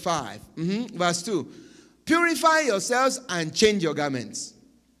 35, verse 2. Purify yourselves and change your garments.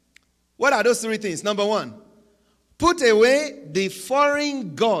 What are those 3 things? Number 1. Put away the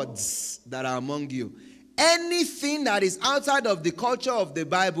foreign gods that are among you. Anything that is outside of the culture of the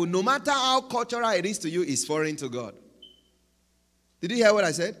Bible, no matter how cultural it is to you, is foreign to God. Did you hear what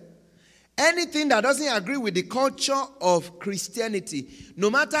I said? Anything that doesn't agree with the culture of Christianity, no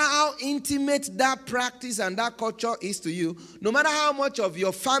matter how intimate that practice and that culture is to you, no matter how much of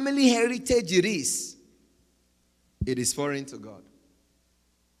your family heritage it is foreign to God.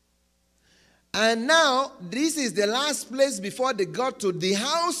 And now, this is the last place before they got to the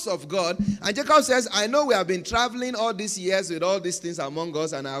house of God. And Jacob says, I know we have been traveling all these years with all these things among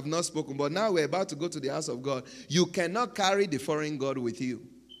us, and I have not spoken. But now we're about to go to the house of God. You cannot carry the foreign God with you.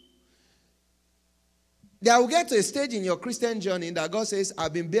 There will get to a stage in your Christian journey that God says,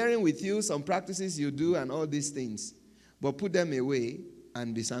 I've been bearing with you some practices you do and all these things. But put them away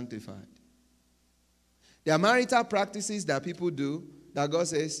and be sanctified. There are marital practices that people do that God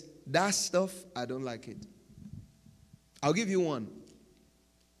says, that stuff, I don't like it. I'll give you one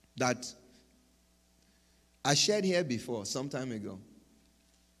that I shared here before, some time ago.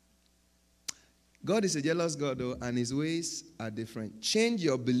 God is a jealous God, though, and his ways are different. Change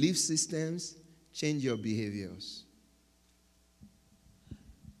your belief systems, change your behaviors.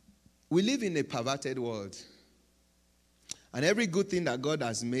 We live in a perverted world. And every good thing that God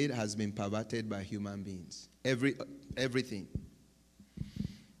has made has been perverted by human beings. Everything.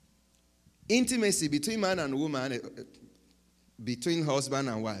 Intimacy between man and woman, between husband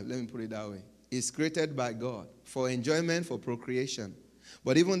and wife, let me put it that way, is created by God for enjoyment, for procreation.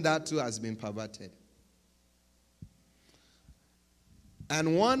 But even that too has been perverted.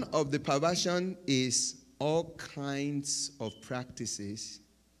 And one of the perversion is all kinds of practices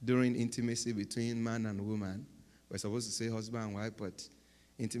during intimacy between man and woman. We're supposed to say husband and wife, but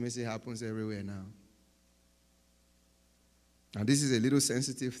intimacy happens everywhere now. And this is a little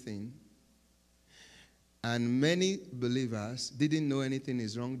sensitive thing. And many believers didn't know anything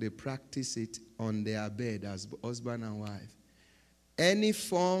is wrong. They practice it on their bed as husband and wife. Any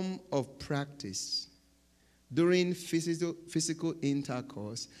form of practice during physical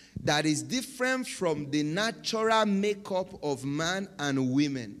intercourse that is different from the natural makeup of man and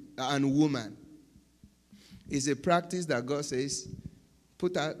woman is a practice that God says,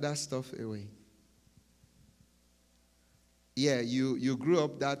 put that stuff away. Yeah, you grew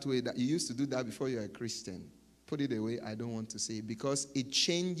up that way. That you used to do that before you were a Christian. Put it away. I don't want to say it because it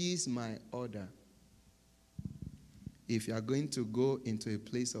changes my order. If you are going to go into a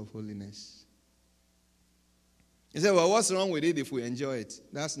place of holiness. You say, well, what's wrong with it if we enjoy it?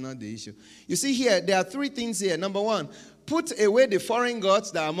 That's not the issue. You see here, there are 3 things here. Number 1, put away the foreign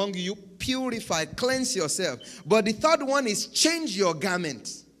gods that are among you. Purify, cleanse yourself. But the 3rd one is change your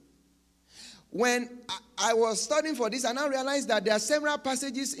garment. When I was studying for this, and I realized that there are several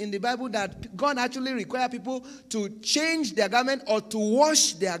passages in the Bible that God actually requires people to change their garment or to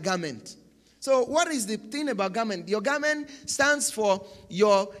wash their garment. So what is the thing about garment? Your garment stands for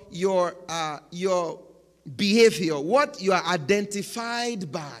your behavior, what you are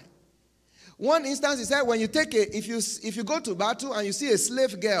identified by. One instance is that when you take if you go to battle and you see a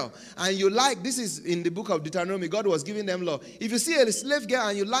slave girl and you like, this is in the book of Deuteronomy, God was giving them law. If you see a slave girl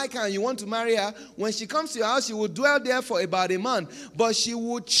and you like her and you want to marry her, when she comes to your house, she will dwell there for about a month. But she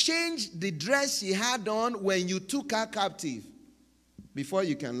would change the dress she had on when you took her captive before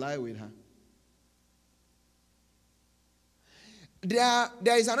you can lie with her. There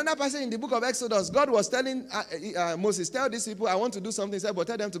is another passage in the book of Exodus. God was telling Moses, tell these people, I want to do something. He said, but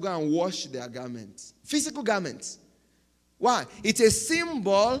tell them to go and wash their garments. Physical garments. Why? It's a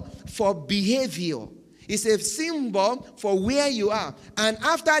symbol for behavior. It's a symbol for where you are. And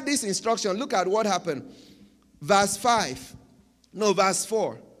after this instruction, look at what happened. Verse 4.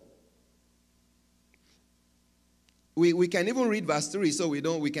 We can even read verse 3 so we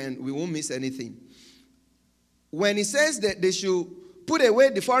won't miss anything. When he says that they should put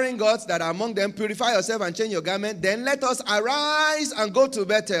away the foreign gods that are among them, purify yourself and change your garment, then let us arise and go to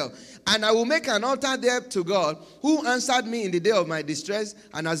Bethel. And I will make an altar there to God, who answered me in the day of my distress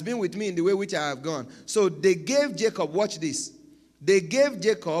and has been with me in the way which I have gone. So they gave Jacob, watch this, they gave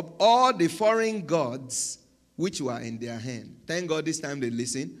Jacob all the foreign gods which were in their hand. Thank God this time they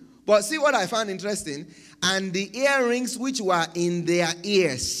listened. But see what I found interesting? And the earrings which were in their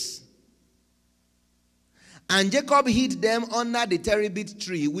ears. And Jacob hid them under the terebinth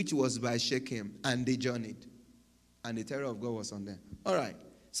tree which was by Shechem, and they journeyed. And the terror of God was on them. All right.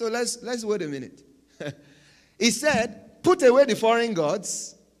 So let's wait a minute. He said, put away the foreign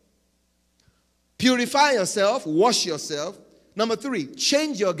gods, purify yourself, wash yourself. Number 3,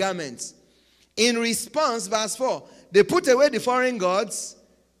 change your garments. In response, verse 4, they put away the foreign gods.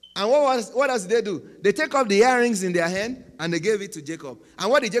 And what else did they do? They take off the earrings in their hand and they gave it to Jacob. And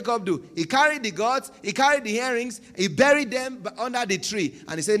what did Jacob do? He carried the gods, he carried the earrings, he buried them under the tree.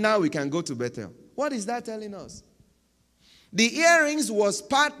 And he said, now we can go to Bethel. What is that telling us? The earrings was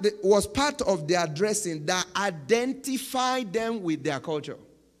part of their dressing that identified them with their culture.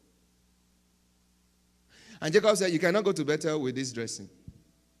 And Jacob said, you cannot go to Bethel with this dressing.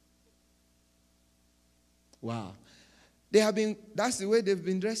 Wow. That's the way they've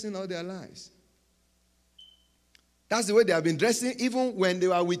been dressing all their lives. That's the way they have been dressing even when they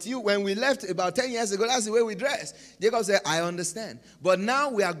were with you. When we left about 10 years ago, that's the way we dressed. Jacob said, I understand. But now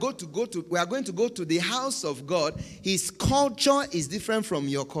we are going to go to the house of God. His culture is different from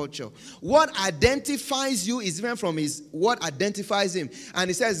your culture. What identifies you is different from what identifies him. And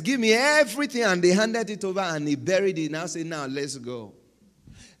he says, give me everything. And they handed it over and he buried it. Now say, now let's go.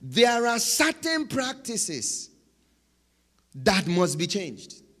 There are certain practices that must be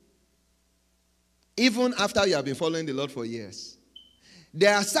changed. Even after you have been following the Lord for years.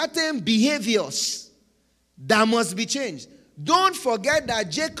 There are certain behaviors that must be changed. Don't forget that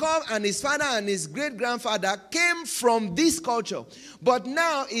Jacob and his father and his great-grandfather came from this culture. But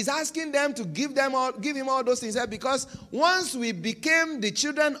now he's asking them to give him all those things. Because once we became the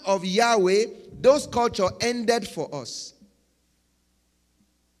children of Yahweh, those culture ended for us.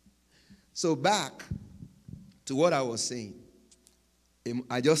 So back to what I was saying.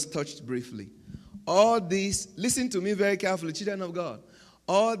 I just touched briefly. All these, listen to me very carefully, children of God.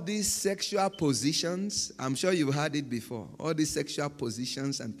 All these sexual positions, I'm sure you've heard it before. All these sexual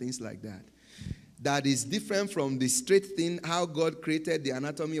positions and things like that. That is different from the straight thing, how God created the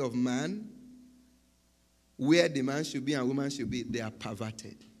anatomy of man, where the man should be and woman should be. They are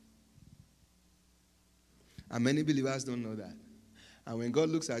perverted. And many believers don't know that. And when God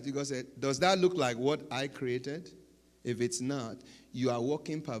looks at you, God said, does that look like what I created? If it's not, you are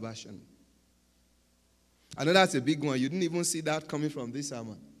walking perversion. I know that's a big one. You didn't even see that coming from this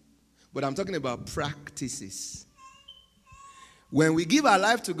sermon. But I'm talking about practices. When we give our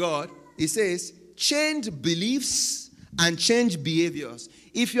life to God, He says, change beliefs and change behaviors.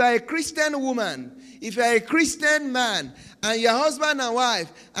 If you are a Christian woman, if you are a Christian man, and your husband and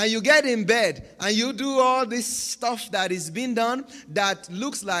wife, and you get in bed, and you do all this stuff that is being done that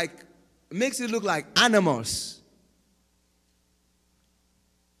makes you look like animals.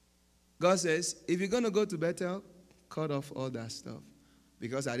 God says, if you're going to go to Bethel, cut off all that stuff.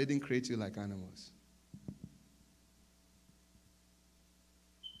 Because I didn't create you like animals.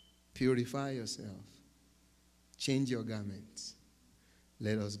 Purify yourself. Change your garments.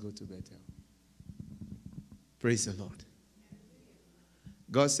 Let us go to Bethel. Praise the Lord.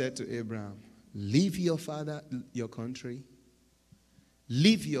 God said to Abraham, leave your country,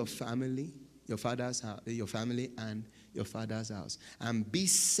 leave your family, your family and your father's house, and be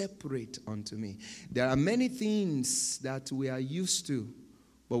separate unto me. There are many things that we are used to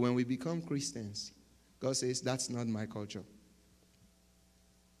But when we become Christians, God says, that's not my culture.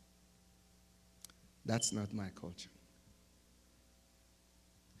 That's not my culture.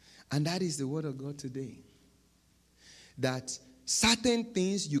 And that is the word of God today. That certain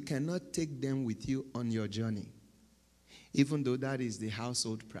things, you cannot take them with you on your journey. Even though that is the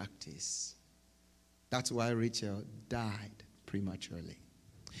household practice. That's why Rachel died prematurely.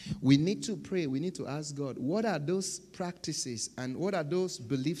 We need to pray. We need to ask God, what are those practices and what are those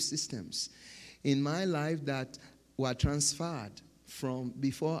belief systems in my life that were transferred from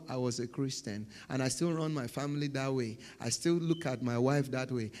before I was a Christian, and I still run my family that way. I still look at my wife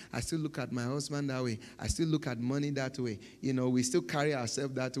that way. I still look at my husband that way. I still look at money that way. You know, we still carry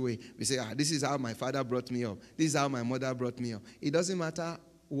ourselves that way. We say, this is how my father brought me up. This is how my mother brought me up. It doesn't matter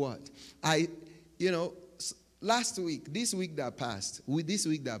what. Last week, this week that passed,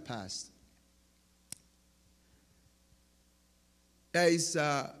 there is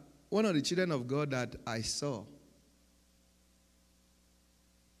one of the children of God that I saw.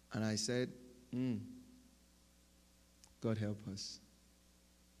 And I said, God help us.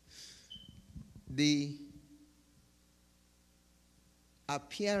 The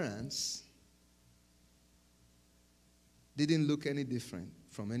appearance didn't look any different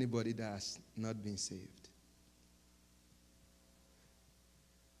from anybody that has not been saved.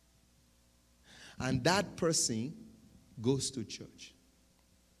 And that person goes to church.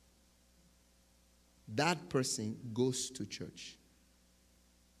 That person goes to church.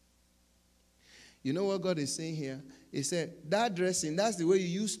 You know what God is saying here? He said, that dressing, that's the way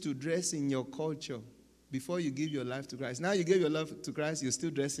you used to dress in your culture before you give your life to Christ. Now you give your life to Christ, you're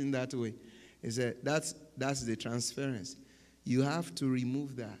still dressing that way. He said, that's the transference. You have to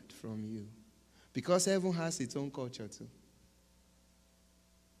remove that from you. Because heaven has its own culture too.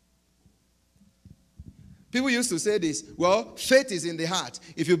 People used to say this, well, faith is in the heart.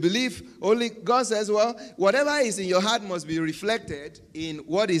 If you believe only, God says, well, whatever is in your heart must be reflected in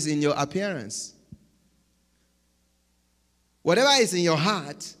what is in your appearance. Whatever is in your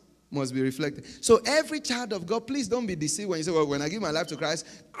heart must be reflected. So every child of God, please don't be deceived when you say, well, when I give my life to Christ,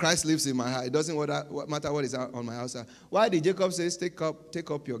 Christ lives in my heart. It doesn't matter what is on my outside. Why did Jacob say, take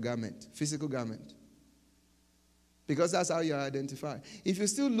up your garment, physical garment? Because that's how you are identified. If you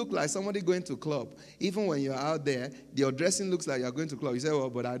still look like somebody going to club, even when you're out there, your dressing looks like you're going to club. You say, well,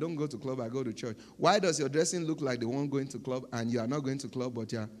 but I don't go to club, I go to church. Why does your dressing look like the one going to club and you are not going to club,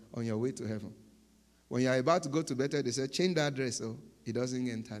 but you're on your way to heaven? When you're about to go to Bethel, they say, change that dress so it doesn't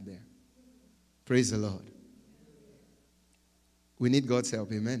enter there. Praise the Lord. We need God's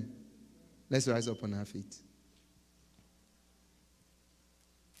help, amen. Let's rise up on our feet.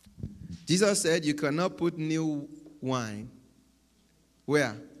 Jesus said, you cannot put new wine.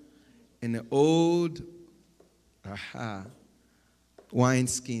 Where? In the old wine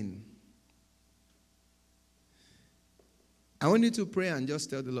skin. I want you to pray and just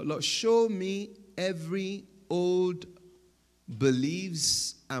tell the Lord, Lord, show me every old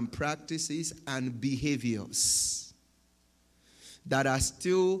beliefs and practices and behaviors that are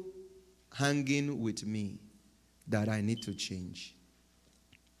still hanging with me that I need to change.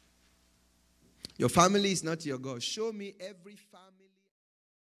 Your family is not your God. Show me every family